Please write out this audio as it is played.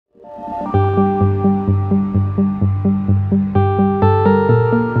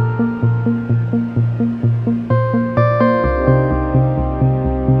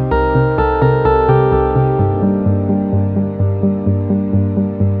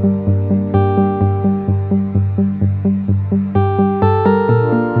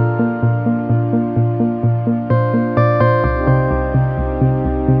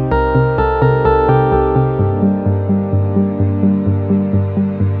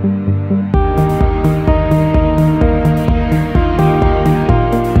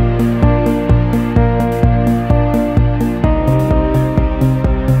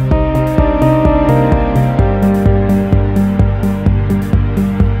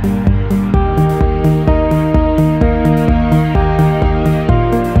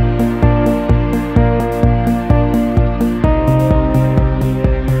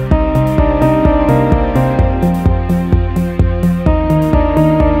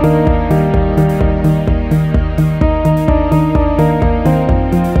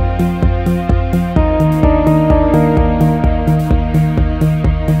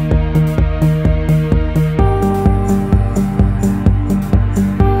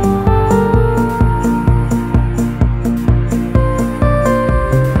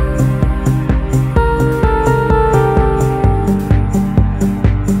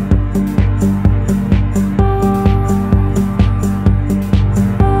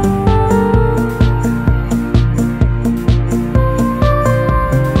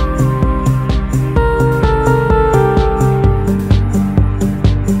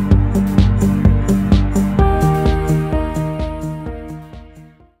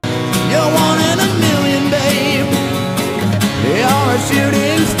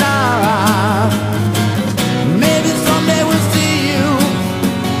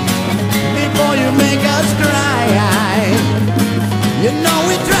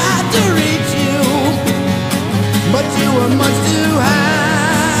tried to reach you, but you were much too high,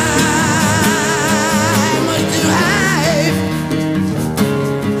 much too high,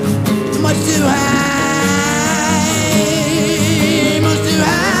 much too high, much too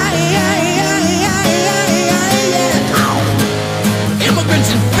high. Immigrants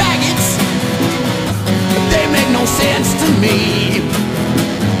and faggots, they make no sense to me.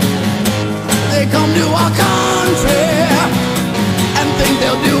 They come to our country and think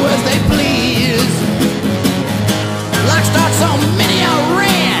they'll do as they please, like start some mini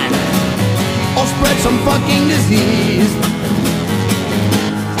Iran or spread some fucking disease.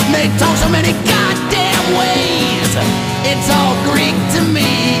 They talk so many goddamn ways, it's all Greek to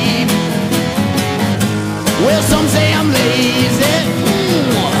me. Well, some say I'm lazy,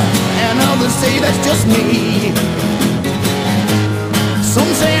 and others say that's just me.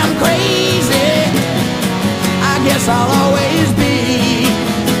 Some say I'm crazy, I guess I'll always be.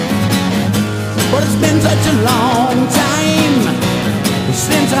 But it's been such a long time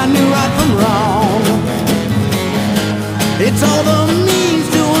since I knew right from wrong. It's all the